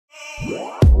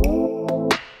Welcome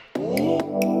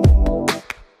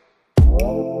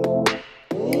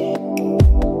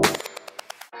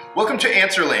to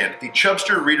Answerland, the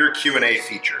Chubstr Reader Q&A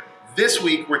feature. This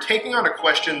week, we're taking on a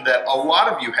question that a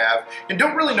lot of you have and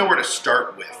don't really know where to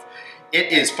start with.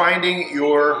 It is finding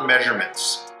your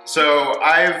measurements. So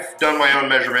I've done my own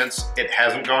measurements. It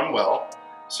hasn't gone well.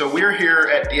 So we're here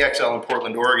at DXL in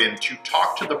Portland, Oregon to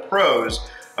talk to the pros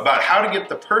about how to get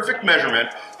the perfect measurement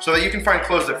so that you can find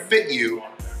clothes that fit you,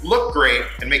 look great,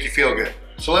 and make you feel good.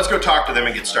 So let's go talk to them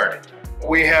and get started.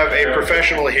 We have a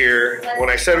professional here. When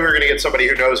I said we were gonna get somebody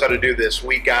who knows how to do this,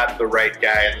 we got the right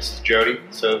guy, and this is Jody.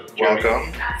 So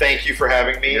welcome. Thank you for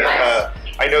having me. Yes.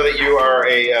 I know that you are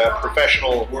a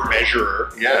professional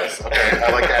measurer. Yes, okay.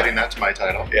 I like adding that to my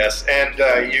title. Yes, and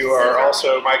you are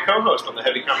also my co-host on the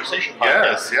Heavy Conversation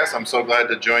podcast. Yes, I'm so glad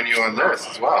to join you on this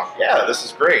as well. Yeah, this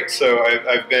is great. So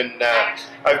I've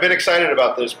been excited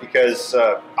about this because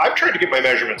I've tried to get my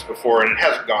measurements before and it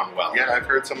hasn't gone well. Yeah, I've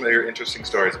heard some of your interesting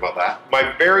stories about that.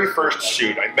 My very first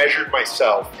suit, I measured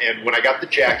myself, and when I got the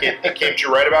jacket, it came to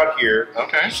right about here.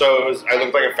 Okay. So I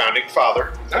looked like a founding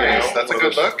father. Nice, that's a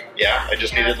good look. Yeah, I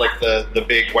just needed like the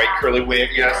big white curly wig.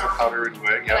 Yes, the powdered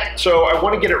wig, yeah. So I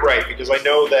want to get it right because I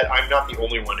know that I'm not the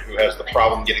only one who has the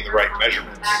problem getting the right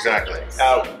measurements. Exactly.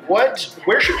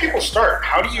 Where should people start?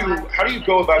 How do you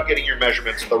go about getting your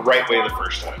measurements the right way the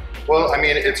first time? Well, I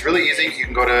mean, it's really easy. You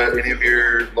can go to any of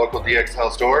your local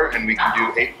DXL store and we can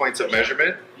do 8 points of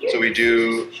measurement. So we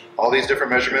do all these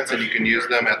different measurements and you can use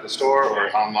them at the store or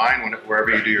online,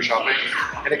 wherever you do your shopping.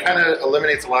 And it kind of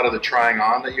eliminates a lot of the trying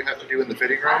on that you have to do in the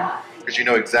fitting room because you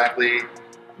know exactly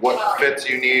what fits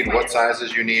you need, what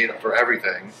sizes you need for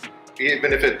everything.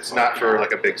 Even if it's not for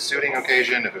like a big suiting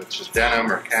occasion, if it's just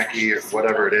denim or khaki or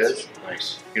whatever it is.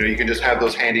 Nice. You know, you can just have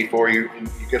those handy for you.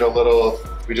 You get a little,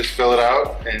 we just fill it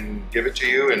out and give it to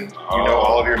you and you know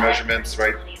all of your measurements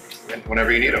right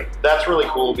whenever you need them. That's really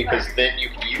cool because then you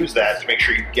can use that to make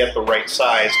sure you get the right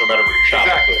size no matter where you're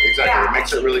shopping. Exactly. Yeah. It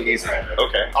makes it really easy.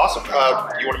 Okay, awesome.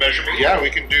 You want to measure me? Yeah, we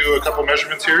can do a couple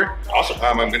measurements here. Awesome.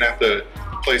 I'm gonna have to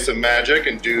play some magic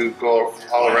and go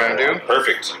all around you.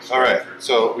 Perfect. All right,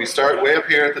 so we start way up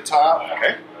here at the top.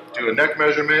 Okay. Do a neck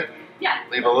measurement. Yeah.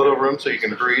 Leave a little room so you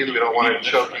can breathe. We don't want it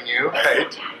choking you.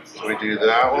 Right. So we do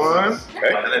that one.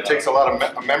 Okay. And it takes a lot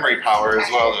of memory power as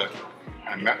well to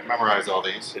memorize all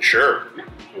these. Sure.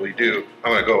 So we do.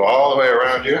 I'm gonna go all the way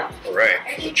around you. All right.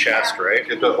 The chest, right?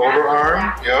 Get the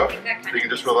overarm. Yep. So you can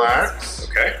just relax.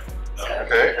 Okay.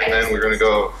 Okay. And then we're gonna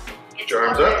go your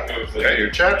arms up. Okay. Your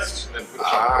chest. And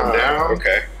come down.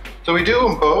 Okay. So we do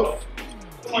them both.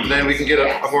 And then we can get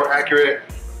a more accurate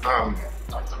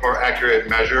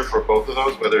measure for both of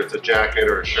those, whether it's a jacket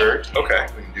or a shirt. Okay.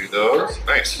 We can do those.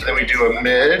 Nice. And then we do a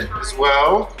mid as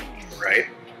well. Right.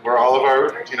 Where all of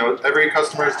our, every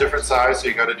customer is different size, so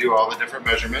you got to do all the different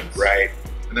measurements. Right.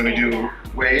 And then we do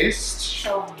waist.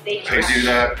 So they do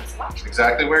that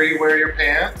exactly where you wear your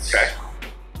pants. Okay.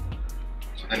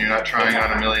 So then you're not trying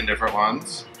on a million different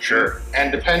ones. Sure.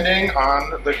 And depending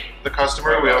on the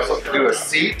customer, we also do a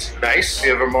seat. Nice. If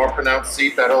you have a more pronounced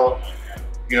seat, that'll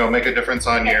make a difference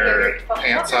on your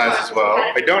pant size as well.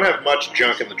 I don't have much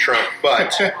junk in the trunk,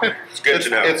 but it's good to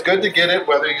know. It's good to get it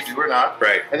whether you do or not.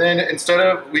 Right. And then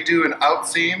we do an out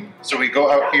seam, so we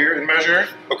go out here and measure.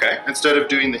 Okay. Instead of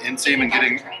doing the inseam and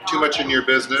getting too much in your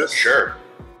business. Sure.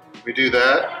 We do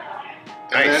that.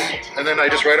 Nice. And then I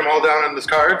just write them all down on this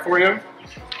card for you.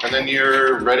 And then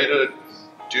you're ready to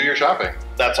do your shopping.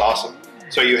 That's awesome.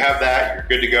 So you have that, you're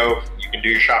good to go. You can do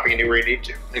your shopping anywhere you need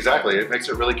to. Exactly, it makes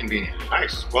it really convenient.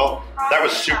 Nice. Well, that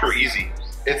was super easy.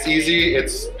 It's easy,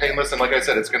 it's painless, and like I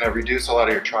said, it's gonna reduce a lot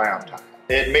of your try-on time.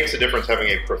 It makes a difference having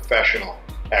a professional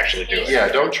actually do it. Yeah,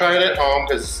 don't try it at home,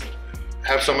 because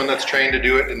have someone that's trained to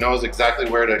do it and knows exactly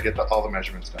where to get all the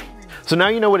measurements done. So now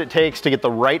you know what it takes to get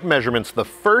the right measurements the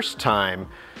first time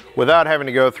without having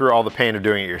to go through all the pain of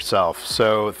doing it yourself.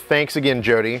 So thanks again,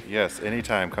 Jody. Yes,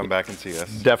 anytime, come back and see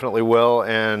us. Definitely will,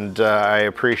 and I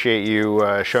appreciate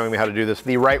you showing me how to do this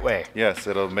the right way. Yes,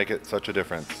 it'll make it such a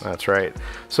difference. That's right.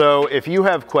 So if you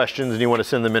have questions and you want to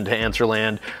send them into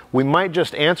Answerland, we might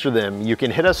just answer them. You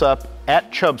can hit us up at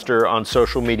Chubstr on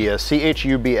social media,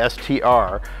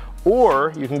 CHUBSTR,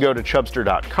 or you can go to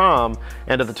chubstr.com,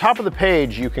 and at the top of the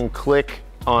page you can click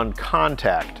on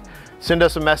Contact. Send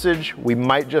us a message. We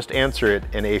might just answer it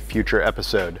in a future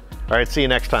episode. All right, see you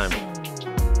next time.